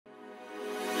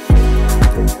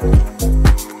Such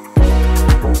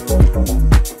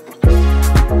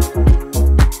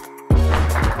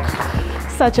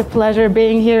a pleasure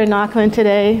being here in Auckland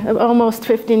today. Almost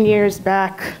 15 years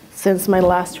back since my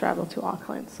last travel to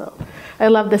Auckland. So I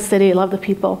love the city, love the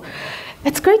people.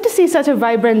 It's great to see such a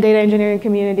vibrant data engineering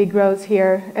community grows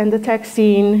here and the tech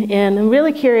scene, and I'm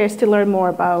really curious to learn more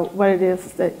about what it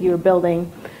is that you're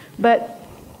building. But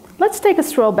let's take a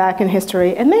stroll back in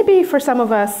history, and maybe for some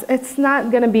of us, it's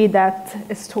not gonna be that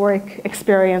historic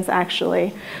experience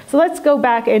actually. So let's go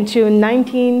back into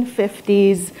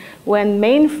 1950s when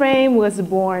mainframe was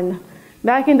born.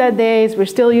 Back in that days, we're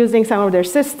still using some of their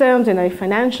systems in our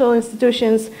financial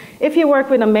institutions. If you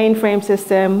work with a mainframe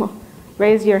system,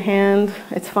 raise your hand,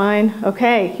 it's fine.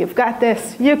 Okay, you've got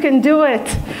this, you can do it.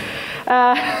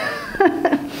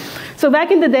 So back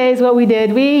in the days, what we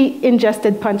did, we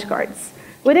ingested punch cards.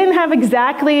 We didn't have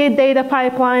exactly data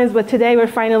pipelines, but today we're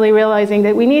finally realizing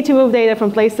that we need to move data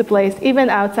from place to place,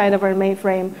 even outside of our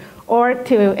mainframe, or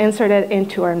to insert it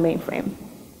into our mainframe.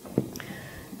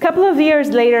 A couple of years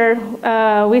later,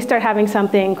 we start having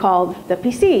something called the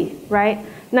PC, right?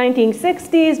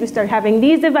 1960s, we start having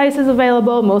these devices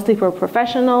available, mostly for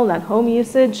professional, not home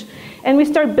usage, and we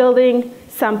start building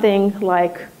something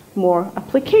like more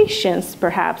applications,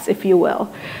 perhaps, if you will.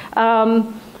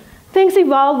 Things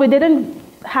evolved. We didn't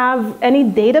have any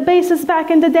databases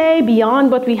back in the day beyond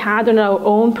what we had on our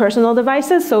own personal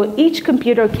devices, so each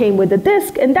computer came with a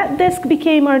disk, and that disk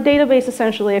became our database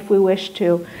essentially if we wished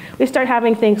to. We start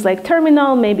having things like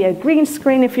terminal, maybe a green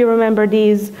screen if you remember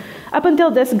these, up until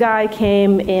this guy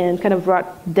came and kind of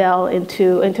brought Dell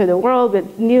into the world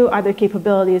with new other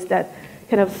capabilities that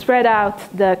kind of spread out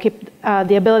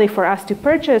the ability for us to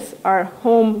purchase our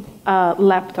home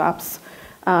laptops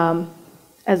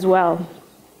as well.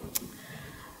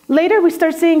 Later, we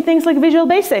start seeing things like Visual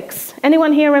Basics.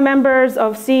 Anyone here remembers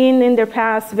of seeing in their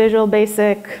past Visual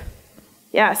Basic?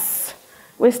 Yes.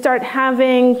 We start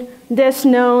having this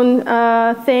known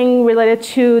thing related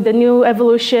to the new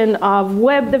evolution of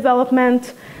web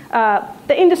development.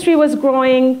 The industry was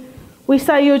growing. We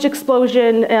saw a huge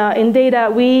explosion in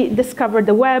data. We discovered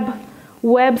the web.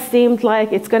 Web seemed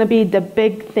like it's going to be the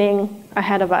big thing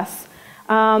ahead of us.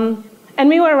 And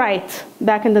we were right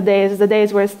back in the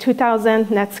days where 2000,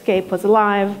 Netscape was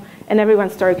alive, and everyone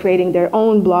started creating their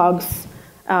own blogs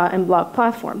and blog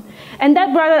platform. And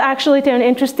that brought us actually to an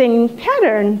interesting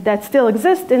pattern that still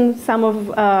exists in some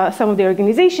of the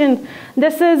organizations.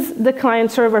 This is the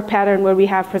client-server pattern where we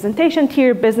have presentation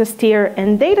tier, business tier,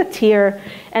 and data tier.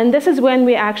 And this is when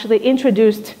we actually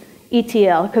introduced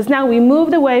ETL, because now we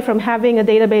moved away from having a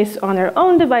database on our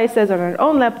own devices, on our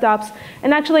own laptops,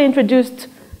 and actually introduced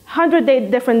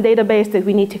 100 different databases that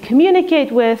we need to communicate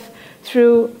with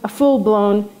through a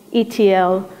full-blown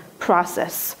ETL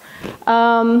process.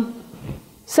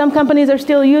 Some companies are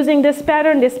still using this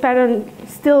pattern. This pattern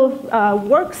still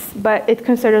works, but it's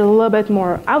considered a little bit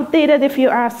more outdated if you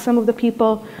ask some of the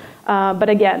people. But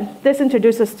again, this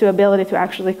introduces to ability to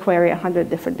actually query 100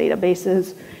 different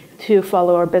databases to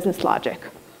follow our business logic.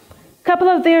 A couple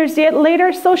of years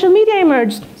later, social media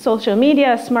emerged. Social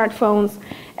media, smartphones,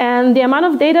 and the amount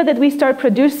of data that we start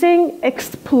producing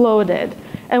exploded.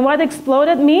 And what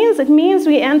exploded means? It means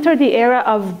we entered the era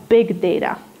of big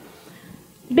data.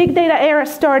 Big data era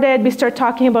started. We start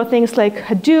talking about things like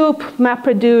Hadoop,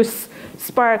 MapReduce,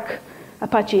 Spark,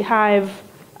 Apache Hive,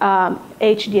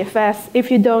 HDFS. If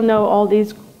you don't know all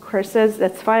these courses,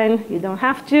 that's fine. You don't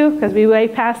have to, because we're way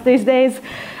past these days.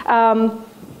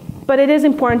 But it is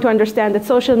important to understand that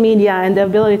social media and the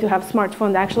ability to have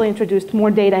smartphones actually introduced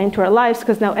more data into our lives,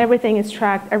 because now everything is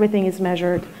tracked, everything is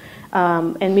measured,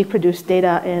 and we produce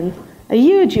data in a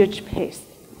huge, huge pace.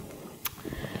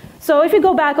 So if you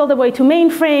go back all the way to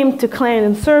mainframe, to client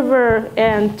and server,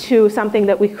 and to something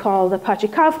that we call Apache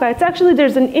Kafka, it's actually,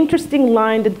 there's an interesting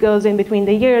line that goes in between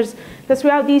the years, because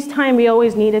throughout these time, we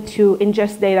always needed to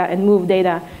ingest data and move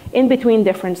data in between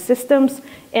different systems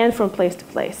and from place to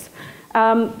place.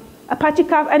 Apache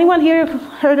Kafka, anyone here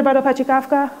heard about Apache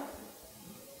Kafka?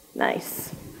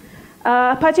 Nice.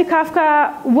 Apache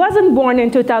Kafka wasn't born in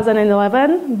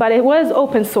 2011, but it was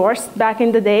open source back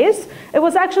in the days. It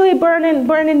was actually burned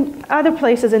in other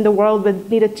places in the world, but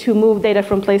needed to move data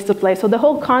from place to place. So the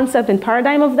whole concept and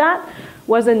paradigm of that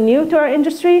wasn't new to our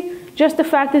industry. Just the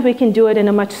fact that we can do it in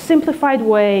a much simplified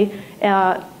way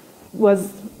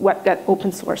was what got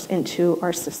open source into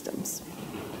our systems.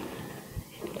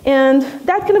 And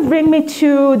that kind of brings me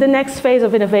to the next phase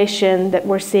of innovation that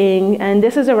we're seeing, and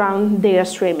this is around data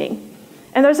streaming.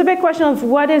 And there's a big question of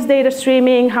what is data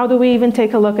streaming? How do we even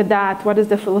take a look at that? What is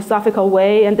the philosophical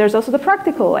way? And there's also the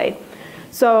practical way.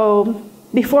 So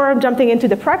before jumping into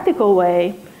the practical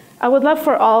way, I would love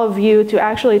for all of you to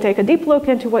actually take a deep look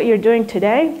into what you're doing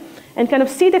today and kind of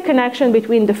see the connection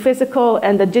between the physical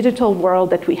and the digital world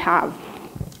that we have.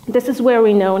 This is where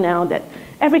we know now that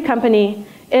every company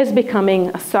is becoming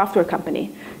a software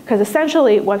company. Because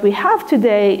essentially what we have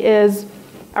today is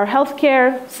our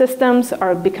healthcare systems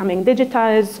are becoming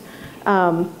digitized.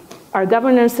 Our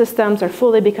governance systems are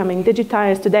fully becoming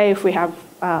digitized. Today, if we have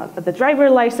the driver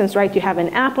license, right, you have an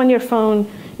app on your phone.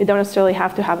 You don't necessarily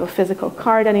have to have a physical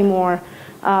card anymore.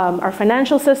 Our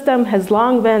financial system has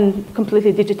long been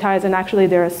completely digitized, and actually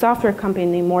they're a software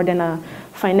company more than a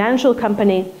financial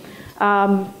company.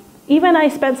 Even I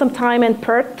spent some time in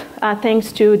Perth,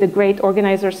 thanks to the great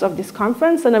organizers of this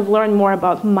conference, and I've learned more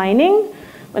about mining.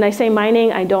 When I say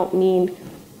mining, I don't mean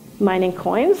mining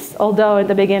coins, although in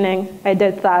the beginning I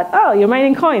did thought, oh, you're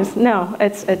mining coins. No,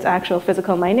 it's actual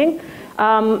physical mining.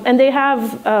 And they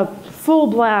have full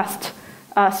blast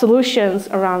solutions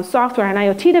around software and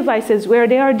IoT devices where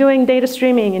they are doing data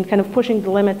streaming and kind of pushing the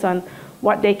limits on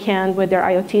what they can with their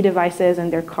IoT devices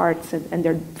and their carts and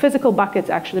their physical buckets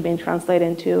actually being translated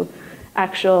into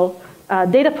actual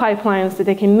data pipelines that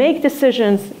they can make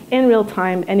decisions in real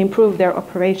time and improve their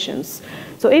operations.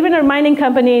 So even our mining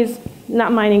companies,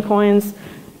 not mining coins,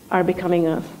 are becoming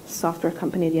a software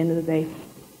company at the end of the day.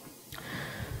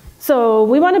 So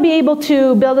we want to be able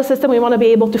to build a system. We want to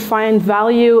be able to find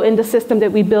value in the system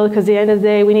that we build, because at the end of the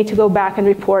day, we need to go back and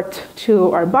report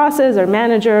to our bosses, our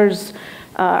managers,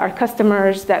 our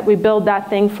customers that we build that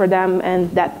thing for them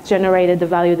and that generated the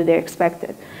value that they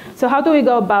expected. So how do we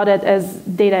go about it as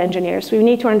data engineers? We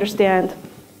need to understand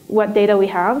what data we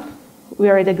have,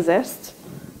 where it exists,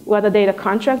 what the data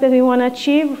contract that we want to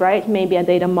achieve, right? Maybe a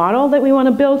data model that we want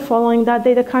to build following that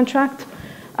data contract.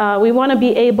 We want to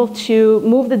be able to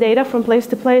move the data from place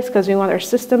to place because we want our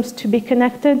systems to be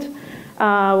connected.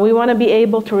 We want to be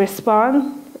able to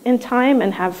respond in time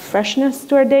and have freshness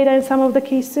to our data in some of the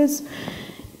cases.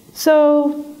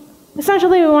 So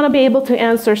essentially, we want to be able to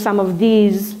answer some of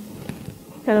these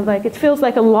kind of like, it feels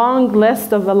like a long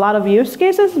list of a lot of use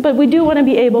cases, but we do want to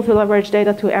be able to leverage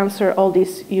data to answer all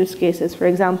these use cases. For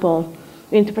example,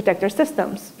 we need to protect our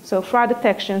systems. So fraud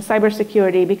detection,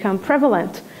 cybersecurity become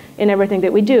prevalent in everything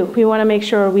that we do. We want to make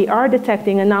sure we are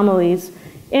detecting anomalies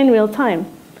in real time.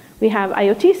 We have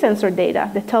IoT sensor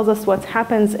data that tells us what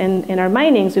happens in our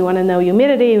minings. We want to know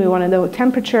humidity, we want to know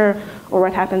temperature, or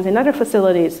what happens in other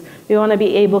facilities. We want to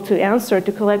be able to answer,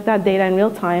 to collect that data in real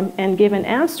time and give an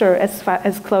answer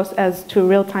as close as to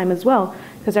real time as well.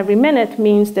 Because every minute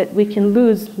means that we can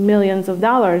lose millions of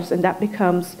dollars, and that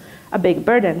becomes a big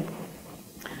burden.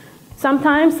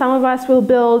 Sometimes some of us will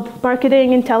build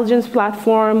marketing intelligence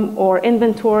platform or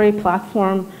inventory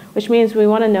platform, which means we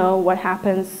want to know what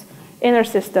happens in our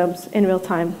systems in real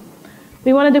time.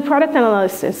 We want to do product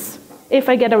analysis. If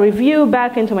I get a review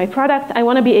back into my product, I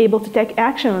want to be able to take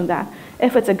action on that.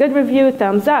 If it's a good review,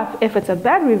 thumbs up. If it's a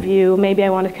bad review, maybe I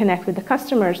want to connect with the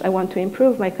customers. I want to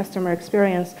improve my customer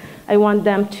experience. I want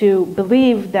them to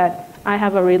believe that I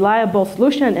have a reliable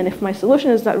solution, and if my solution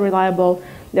is not reliable,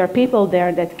 there are people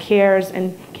there that cares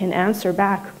and can answer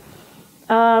back.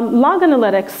 Log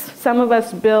analytics. Some of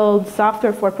us build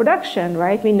software for production,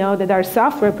 right? We know that our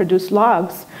software produces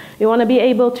logs. We want to be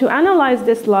able to analyze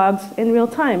these logs in real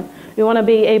time. We want to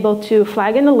be able to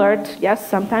flag an alert. Yes,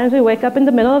 sometimes we wake up in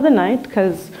the middle of the night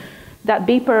because that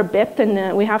beeper bipped,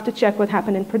 and we have to check what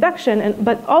happened in production.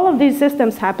 But all of these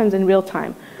systems happens in real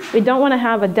time. We don't want to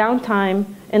have a downtime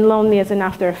and lonely as an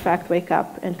after effect, wake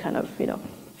up and kind of,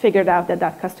 figured out that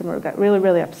that customer got really,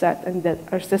 really upset and that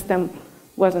our system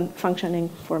wasn't functioning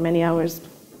for many hours.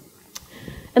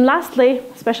 And lastly,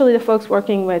 especially the folks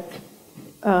working with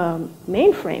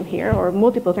mainframe here or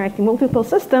connecting multiple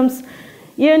systems,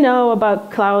 you know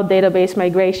about cloud database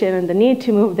migration and the need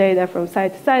to move data from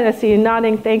side to side. I see you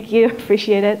nodding, thank you,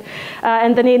 appreciate it.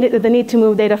 And the need to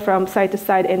move data from side to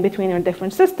side in between our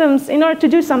different systems in order to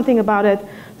do something about it.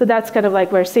 So that's kind of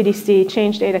like where CDC,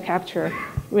 change data capture,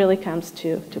 really comes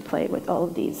to play with all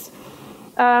of these.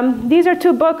 These are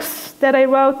 2 books that I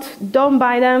wrote. Don't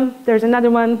buy them. There's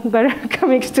another one better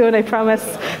coming soon, I promise,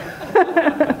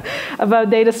 about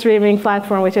data streaming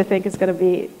platform, which I think is going to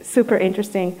be super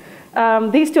interesting.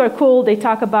 These 2 are cool. They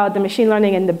talk about the machine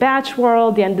learning in the batch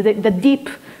world,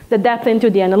 the depth into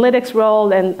the analytics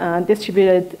world and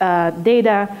distributed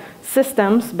data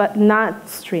systems, but not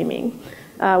streaming,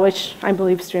 which I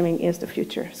believe streaming is the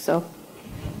future. So.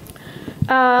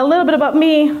 A little bit about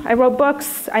me. I wrote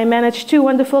books. I manage 2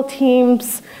 wonderful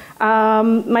teams.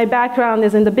 My background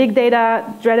is in the big data,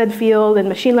 dreaded field, and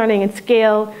machine learning and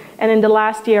scale. And in the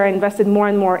last year, I invested more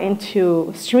and more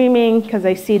into streaming because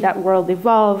I see that world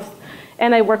evolve.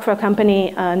 And I work for a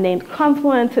company named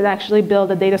Confluent that actually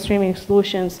build the data streaming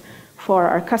solutions for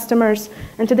our customers.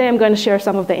 And today I'm going to share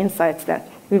some of the insights that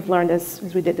we've learned as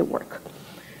we did the work.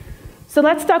 So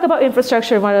let's talk about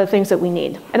infrastructure, one of the things that we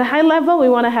need. At a high level, we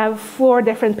want to have 4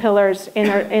 different pillars in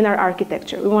our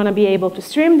architecture. We want to be able to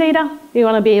stream data. We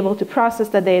want to be able to process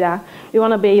the data. We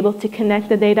want to be able to connect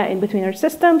the data in between our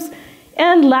systems.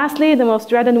 And lastly, the most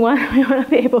dreaded one, we want to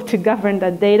be able to govern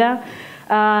that data.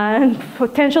 And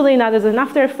potentially not as an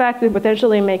after effect, we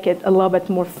potentially make it a little bit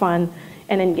more fun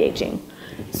and engaging.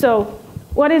 So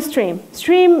what is stream?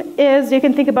 Stream is, you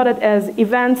can think about it as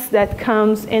events that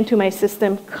comes into my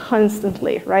system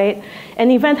constantly, right?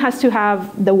 An event has to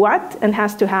have the what and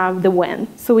has to have the when.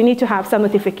 So we need to have some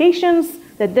notifications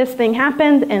that this thing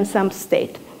happened and some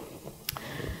state.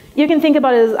 You can think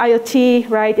about it as IoT,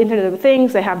 right? Internet of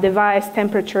Things. I have device,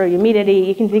 temperature, humidity.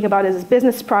 You can think about it as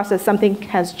business process. Something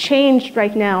has changed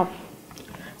right now,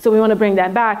 so we want to bring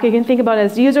that back. You can think about it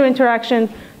as user interaction.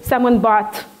 Someone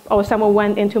bought, or someone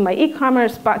went into my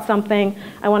e-commerce, bought something.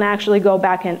 I want to actually go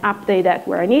back and update it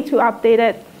where I need to update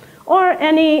it. Or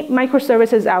any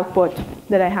microservices output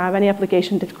that I have, any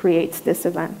application that creates this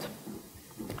event.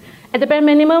 At the bare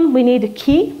minimum, we need a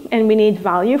key and we need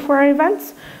value for our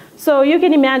events. So you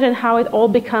can imagine how it all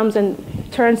becomes and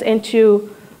turns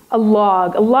into a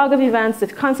log of events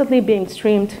that's constantly being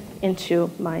streamed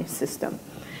into my system.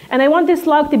 And I want this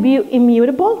log to be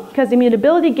immutable, because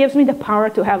immutability gives me the power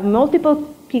to have multiple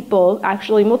people,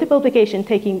 actually multiple applications,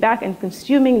 taking back and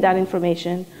consuming that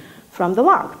information from the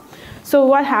log. So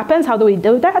what happens? How do we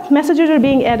do that? Messages are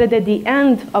being added at the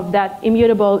end of that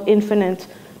immutable, infinite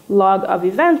log of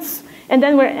events. And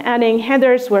then we're adding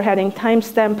headers, we're adding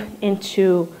timestamp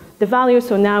into the value,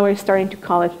 so now we're starting to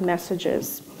call it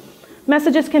messages.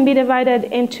 Messages can be divided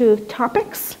into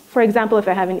topics. For example, if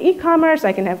I have an e-commerce,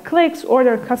 I can have clicks,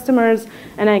 order, customers,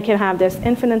 and I can have this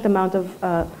infinite amount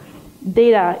of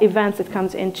data events that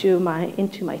comes into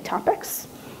my topics.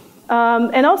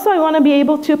 And also I want to be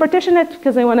able to partition it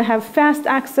because I want to have fast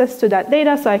access to that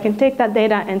data, so I can take that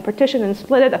data and partition and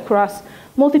split it across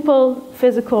multiple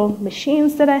physical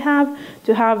machines that I have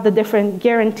to have the different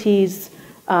guarantees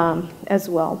as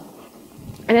well.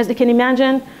 And as you can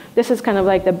imagine, this is kind of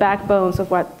like the backbones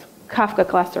of what Kafka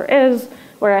cluster is,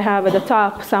 where I have at the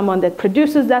top someone that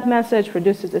produces that message,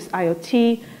 produces this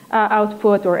IoT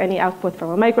output or any output from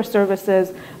a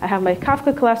microservices. I have my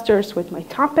Kafka clusters with my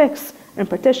topics and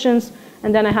partitions,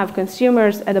 and then I have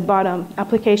consumers at the bottom,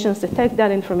 applications that take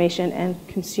that information and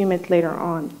consume it later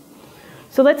on.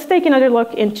 So let's take another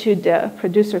look into the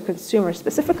producer-consumer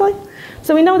specifically.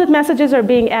 So we know that messages are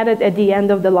being added at the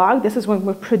end of the log. This is when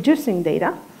we're producing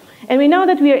data. And we know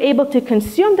that we are able to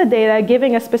consume the data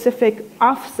giving a specific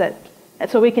offset.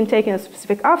 So we can take in a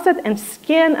specific offset and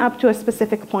scan up to a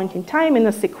specific point in time in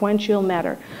a sequential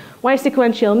manner. Why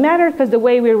sequential manner? Because the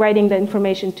way we're writing the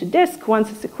information to disk,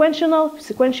 once it's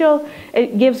sequential,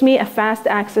 it gives me a fast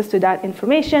access to that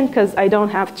information because I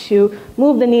don't have to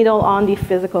move the needle on the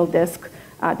physical disk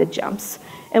that jumps.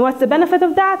 And what's the benefit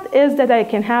of that is that I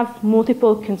can have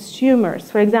multiple consumers.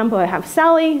 For example, I have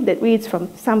Sally that reads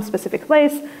from some specific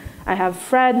place. I have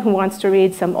Fred who wants to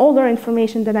read some older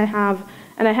information that I have.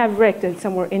 And I have Rick that's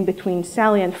somewhere in between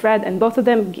Sally and Fred, and both of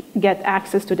them get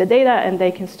access to the data and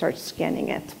they can start scanning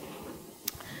it.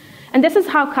 And this is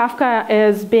how Kafka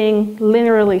is being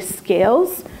linearly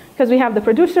scales, because we have the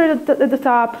producer at the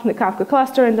top, the Kafka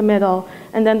cluster in the middle,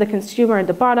 and then the consumer at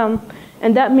the bottom.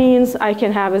 And that means I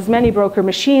can have as many broker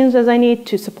machines as I need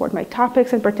to support my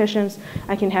topics and partitions.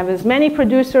 I can have as many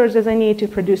producers as I need to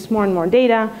produce more and more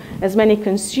data, as many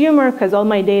consumer, because all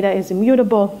my data is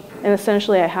immutable. And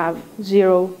essentially, I have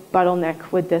zero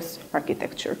bottleneck with this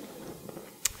architecture.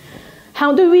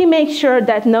 How do we make sure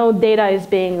that no data is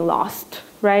being lost,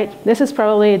 right? This is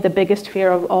probably the biggest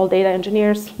fear of all data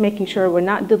engineers, making sure we're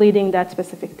not deleting that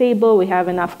specific table, we have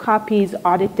enough copies,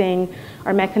 auditing,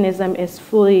 our mechanism is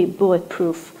fully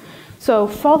bulletproof. So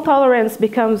fault tolerance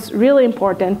becomes really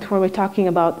important when we're talking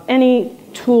about any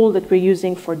tool that we're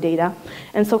using for data.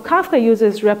 And so Kafka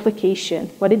uses replication.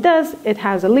 What it does, it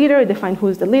has a leader, it defines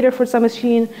who's the leader for some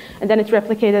machine, and then it's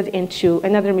replicated into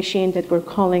another machine that we're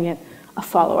calling it a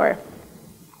follower.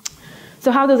 So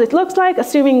how does it look like?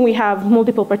 Assuming we have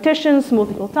multiple partitions,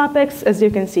 multiple topics, as you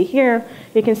can see here,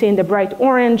 you can see in the bright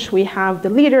orange, we have the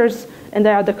leaders, and the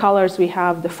other colors, we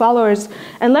have the followers.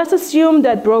 And let's assume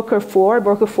that broker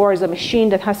 4 is a machine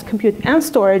that has compute and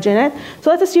storage in it. So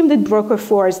let's assume that broker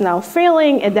 4 is now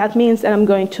failing, and that means that I'm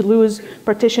going to lose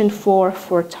partition 4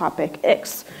 for topic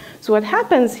X. So what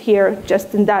happens here,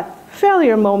 just in that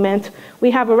failure moment,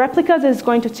 we have a replica that is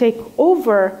going to take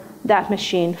over that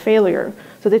machine failure.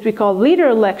 So this we call leader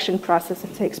election process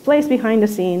that takes place behind the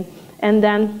scene, and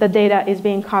then the data is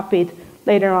being copied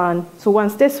later on. So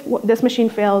once this machine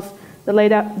fails, the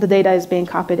data is being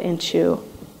copied into,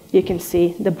 you can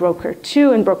see, the broker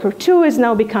 2, and broker 2 is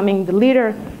now becoming the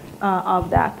leader of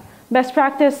that. Best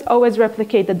practice, always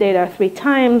replicate the data 3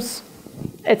 times.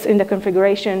 It's in the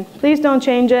configuration. Please don't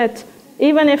change it.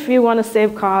 Even if you want to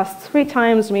save costs, 3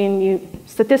 times mean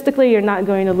statistically you're not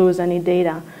going to lose any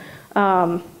data.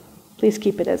 Please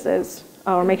keep it as is,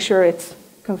 or make sure it's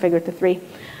configured to 3.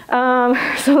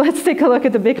 So let's take a look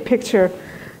at the big picture.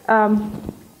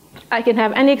 I can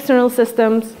have any external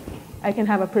systems. I can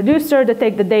have a producer that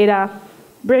take the data,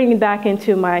 bring it back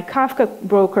into my Kafka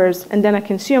brokers, and then a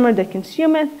consumer that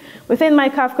consume it. Within my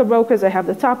Kafka brokers, I have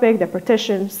the topic, the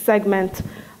partition, segment,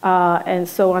 and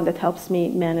so on that helps me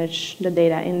manage the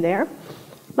data in there.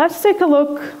 Let's take a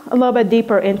look a little bit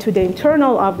deeper into the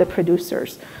internal of the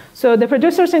producers. So the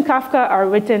producers in Kafka are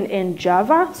written in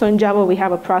Java. So in Java, we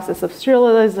have a process of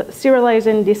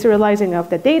serializing, deserializing of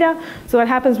the data. So what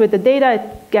happens with the data,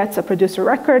 it gets a producer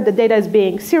record. The data is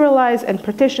being serialized and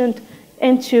partitioned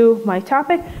into my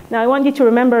topic. Now I want you to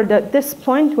remember that at this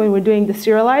point when we're doing the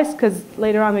serialize, because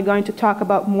later on we're going to talk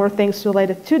about more things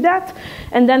related to that.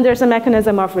 And then there's a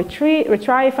mechanism of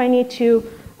retry if I need to,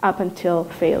 up until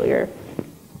failure.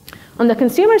 On the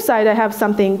consumer side, I have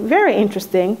something very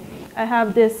interesting. I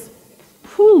have this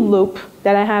pull loop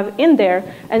that I have in there,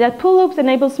 and that pull loop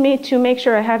enables me to make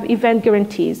sure I have event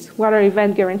guarantees. What are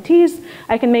event guarantees?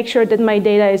 I can make sure that my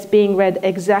data is being read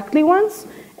exactly once,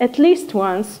 at least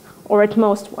once, or at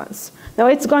most once. Now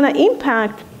it's going to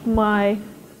impact my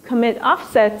commit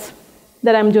offsets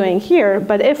that I'm doing here,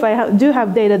 but if I do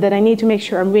have data that I need to make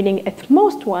sure I'm reading at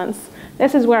most once,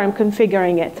 this is where I'm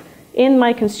configuring it in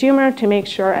my consumer to make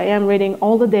sure I am reading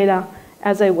all the data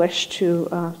as I wish to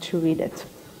read it.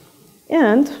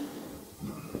 And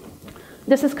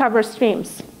this is cover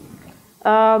streams.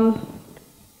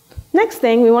 Next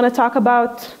thing, we want to talk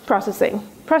about processing.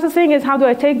 Processing is how do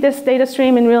I take this data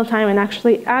stream in real time and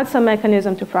actually add some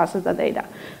mechanism to process the data.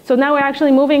 So now we're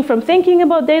actually moving from thinking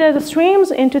about data as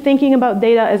streams into thinking about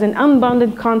data as an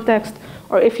unbounded context,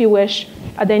 or if you wish,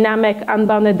 a dynamic,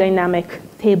 unbounded dynamic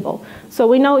table. So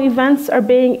we know events are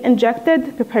being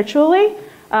injected perpetually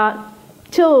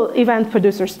till event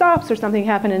producer stops or something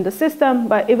happened in the system,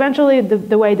 but eventually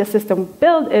the way the system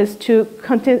built is to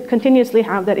continuously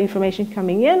have that information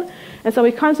coming in, and so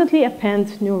we constantly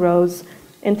append new rows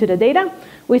into the data.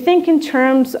 We think in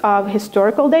terms of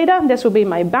historical data. This will be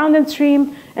my bounded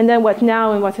stream, and then what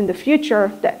now and what's in the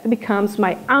future, that becomes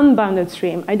my unbounded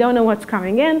stream. I don't know what's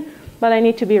coming in, but I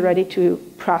need to be ready to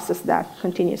process that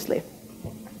continuously.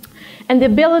 And the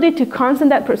ability to constant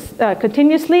that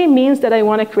continuously means that I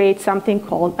want to create something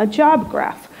called a job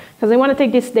graph. Because I want to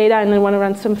take this data and I want to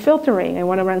run some filtering. I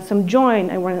want to run some join.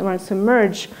 I want to run some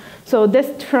merge. So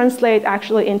this translates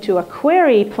actually into a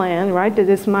query plan, right? That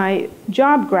is my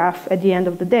job graph at the end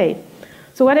of the day.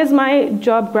 So what is my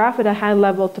job graph at a high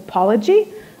level topology?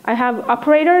 I have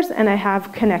operators and I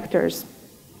have connectors.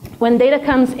 When data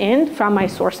comes in from my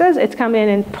sources, it's coming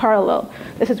in parallel.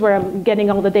 This is where I'm getting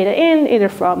all the data in, either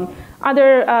from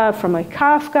from my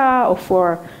Kafka, or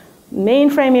for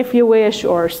mainframe if you wish,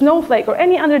 or Snowflake, or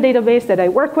any other database that I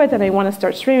work with, and I want to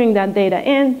start streaming that data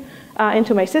in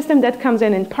into my system. That comes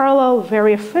in parallel,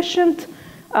 very efficient.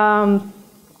 And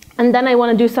then I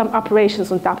want to do some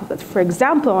operations on top of it. For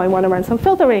example, I want to run some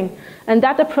filtering, and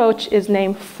that approach is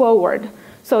named forward.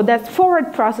 So that's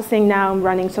forward processing. Now I'm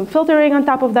running some filtering on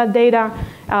top of that data,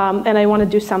 and I want to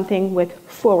do something with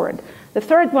forward. The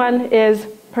third one is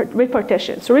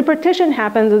repartition. So repartition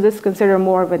happens, as is considered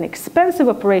more of an expensive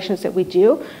operations that we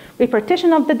do.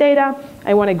 Repartition of the data,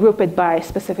 I want to group it by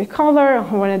specific color.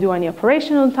 I want to do any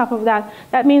operation on top of that.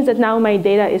 That means that now my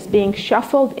data is being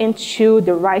shuffled into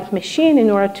the right machine in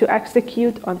order to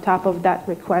execute on top of that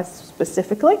request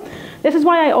specifically. This is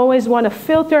why I always want to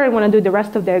filter. I want to do the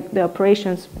rest of the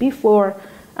operations before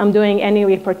I'm doing any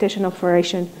repartition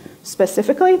operation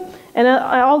specifically. And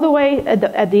all the way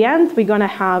at the end, we're going to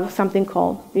have something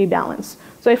called rebalance.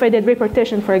 So if I did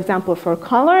repartition, for example, for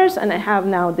colors, and I have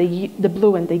now the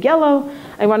blue and the yellow,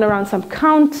 I want to run some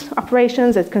count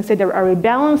operations that's considered a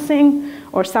rebalancing,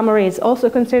 or summary is also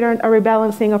considered a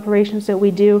rebalancing operations that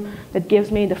we do that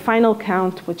gives me the final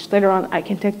count, which later on I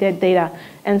can take that data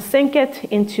and sync it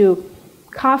into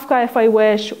Kafka if I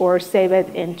wish, or save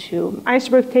it into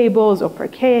iceberg tables, or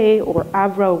Parquet, or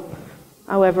Avro,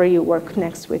 however you work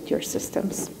next with your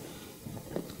systems.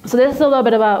 So this is a little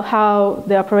bit about how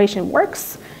the operation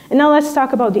works. And now let's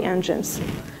talk about the engines.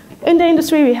 In the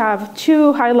industry, we have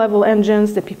two high-level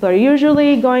engines that people are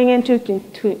usually going into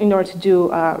in order to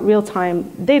do real-time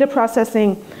data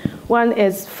processing. One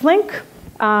is Flink.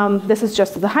 This is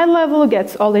just at the high level,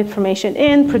 gets all the information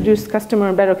in, produce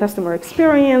better customer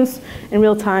experience in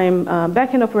real-time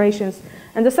backend operations.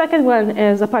 And the second one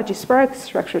is Apache Spark,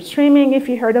 structured streaming, if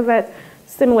you heard of it.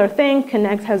 Similar thing,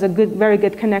 has a very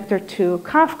good connector to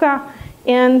Kafka,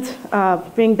 and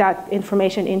bring that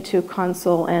information into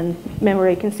console and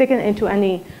memory, can stick it into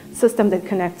any system that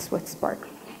connects with Spark.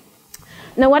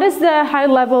 Now, what is the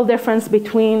high-level difference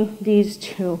between these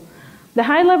two? The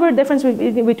high-level difference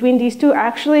between these two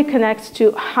actually connects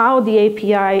to how the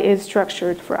API is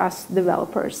structured for us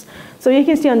developers. So you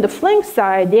can see on the Flink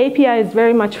side, the API is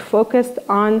very much focused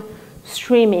on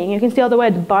streaming. You can see all the way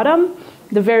at the bottom,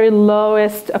 the very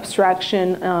lowest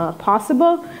abstraction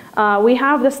possible. We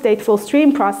have the stateful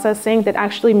stream processing that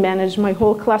actually managed my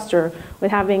whole cluster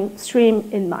with having stream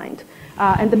in mind.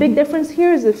 And the big difference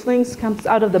here is that Flink comes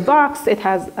out of the box. It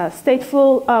has a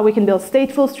stateful, we can build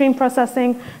stateful stream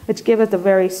processing, which gives us a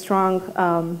very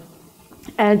strong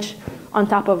edge on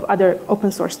top of other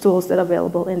open source tools that are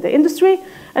available in the industry.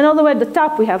 And all the way at the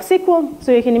top, we have SQL.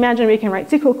 So you can imagine we can write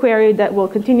SQL query that will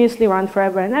continuously run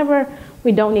forever and ever.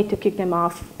 We don't need to kick them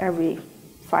off every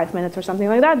 5 minutes or something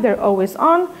like that. They're always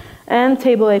on. And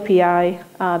table API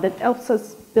that helps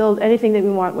us build anything that we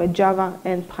want with Java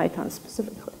and Python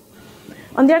specifically.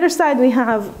 On the other side, we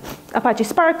have Apache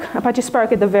Spark. Apache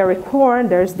Spark at the very core.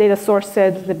 There's data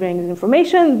sources that bring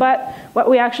information, but what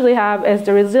we actually have is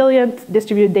the resilient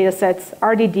distributed data sets,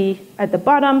 RDD, at the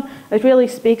bottom. It really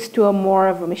speaks to a more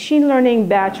of a machine learning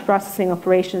batch processing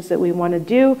operations that we want to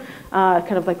do,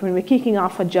 kind of like when we're kicking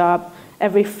off a job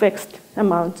every fixed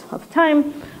amount of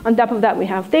time. On top of that, we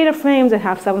have data frames that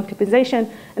have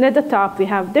sub-optimization, and at the top, we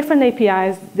have different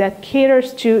APIs that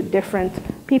caters to different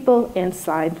people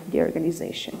inside the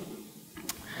organization.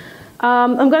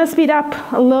 I'm going to speed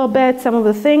up a little bit some of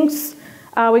the things.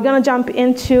 We're going to jump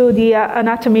into the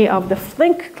anatomy of the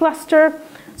Flink cluster.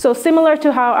 So similar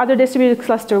to how other distributed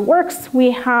cluster works,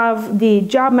 we have the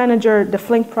job manager, the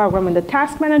Flink program, and the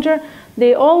task manager.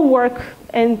 They all work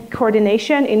in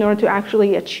coordination in order to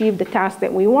actually achieve the task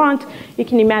that we want. You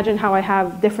can imagine how I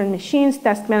have different machines.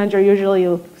 Task manager, usually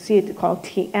you'll see it called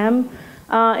TM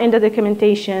in the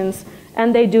documentations,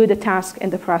 and they do the task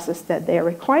and the process that they are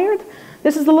required.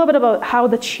 This is a little bit about how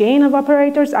the chain of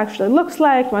operators actually looks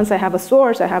like. Once I have a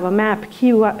source, I have a map,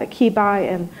 key by,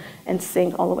 and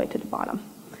sync all the way to the bottom.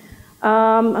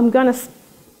 I'm going to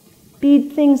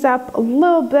speed things up a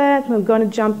little bit. I'm going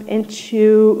to jump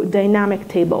into dynamic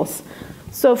tables.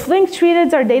 So Flink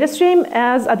treated our data stream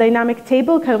as a dynamic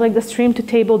table, kind of like the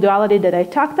stream-to-table duality that I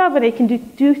talked of, and it can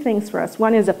do things for us.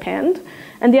 One is append,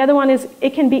 and the other one is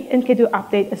it can do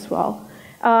update as well.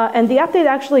 And the update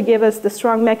actually gives us the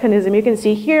strong mechanism. You can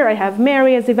see here I have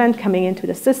Mary as event coming into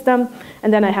the system,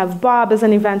 and then I have Bob as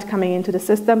an event coming into the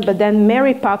system, but then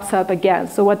Mary pops up again.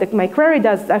 So what my query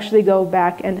does is actually go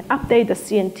back and update the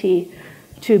CNT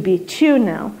to be 2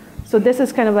 now. So this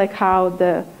is kind of like how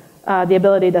the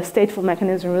stateful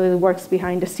mechanism really works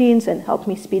behind the scenes and helped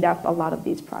me speed up a lot of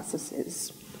these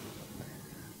processes.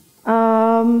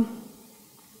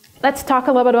 Let's talk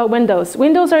a little bit about windows.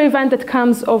 Windows are an event that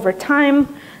comes over time.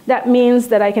 That means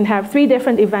that I can have 3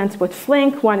 different events with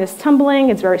Flink. One is tumbling.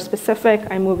 It's very specific.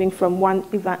 I'm moving from one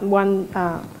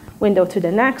window to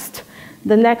the next.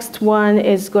 The next one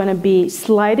is going to be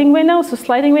sliding window. So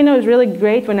sliding window is really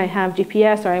great when I have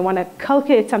GPS or I want to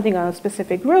calculate something on a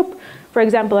specific group. For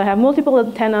example, I have multiple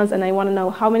antennas and I want to know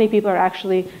how many people are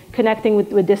actually connecting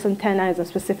with this antenna in a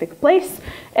specific place.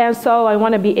 And so I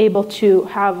want to be able to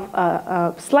have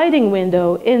a sliding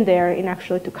window in there in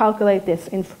actually to calculate this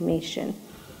information.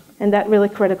 And that's really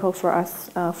critical for us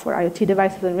for IoT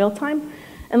devices in real time.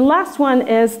 And last one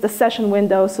is the session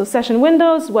window. So session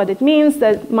windows, what it means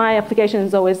that my application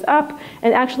is always up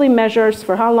and actually measures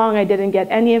for how long I didn't get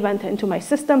any event into my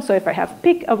system. So if I have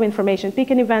peak of information,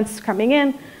 peak in events coming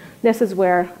in, this is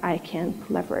where I can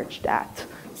leverage that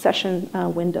session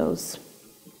windows.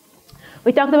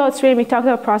 We talked about stream, we talked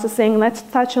about processing. Let's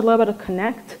touch a little bit of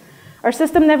connect. Our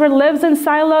system never lives in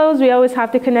silos. We always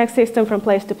have to connect system from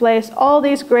place to place. All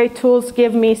these great tools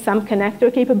give me some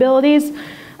connector capabilities.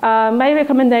 My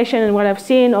recommendation and what I've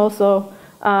seen also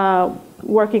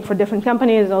working for different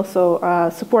companies, also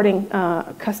supporting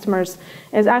customers,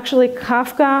 is actually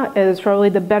Kafka is probably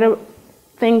the better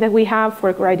thing that we have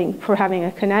for having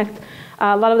a connect.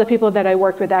 A lot of the people that I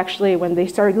worked with actually, when they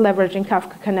started leveraging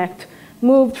Kafka Connect,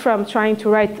 moved from trying to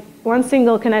write one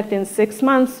single connect in 6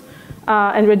 months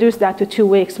and reduced that to 2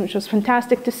 weeks, which was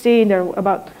fantastic to see. There are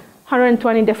about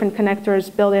 120 different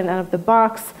connectors built in out of the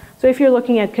box. So if you're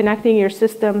looking at connecting your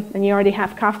system and you already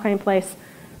have Kafka in place,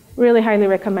 really highly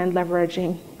recommend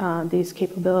leveraging these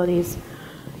capabilities.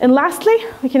 And lastly,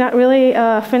 we cannot really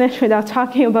finish without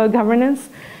talking about governance.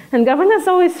 And governance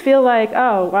always feel like,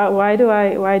 oh, why do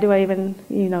I even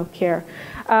care?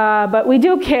 But we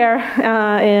do care,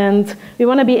 and we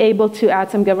want to be able to add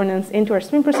some governance into our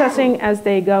stream processing as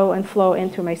they go and flow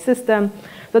into my system.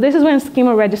 So this is when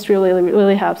schema registry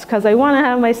really helps, because I want to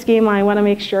have my schema, I want to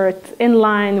make sure it's in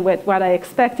line with what I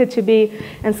expect it to be.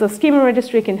 And so schema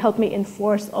registry can help me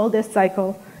enforce all this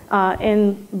cycle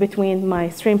in between my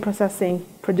stream processing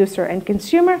producer and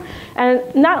consumer. And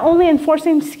not only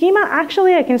enforcing schema,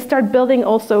 actually I can start building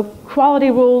also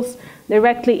quality rules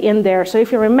directly in there. So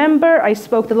if you remember, I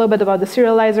spoke a little bit about the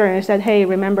serializer and I said, hey,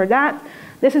 remember that?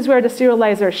 This is where the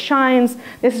serializer shines.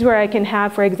 This is where I can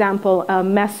have, for example, a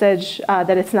message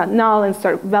that it's not null and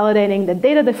start validating the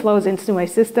data that flows into my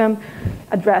system,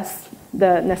 address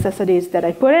the necessities that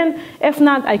I put in. If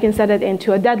not, I can set it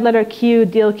into a dead letter queue,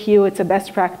 deal queue. It's a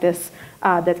best practice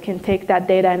that can take that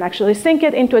data and actually sync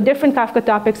it into a different Kafka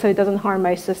topic so it doesn't harm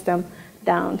my system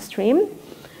downstream.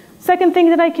 Second thing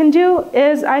that I can do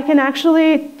is I can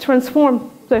actually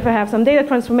transform. So if I have some data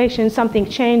transformation, something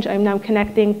changed, I'm now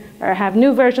connecting, or I have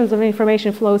new versions of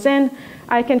information flows in,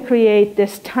 I can create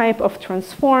this type of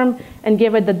transform and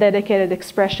give it the dedicated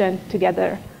expression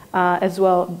together as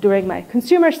well during my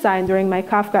consumer side, during my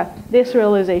Kafka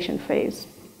deserialization phase.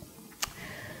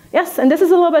 Yes, and this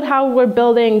is a little bit how we're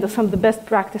building some of the best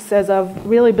practices of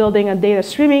really building a data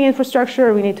streaming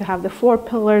infrastructure. We need to have the 4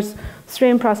 pillars: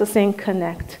 stream processing,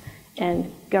 connect,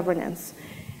 and governance.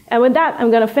 And with that,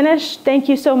 I'm going to finish. Thank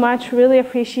you so much. Really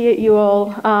appreciate you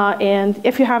all. And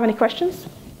if you have any questions,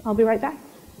 I'll be right back.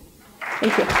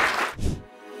 Thank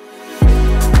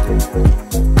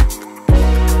you.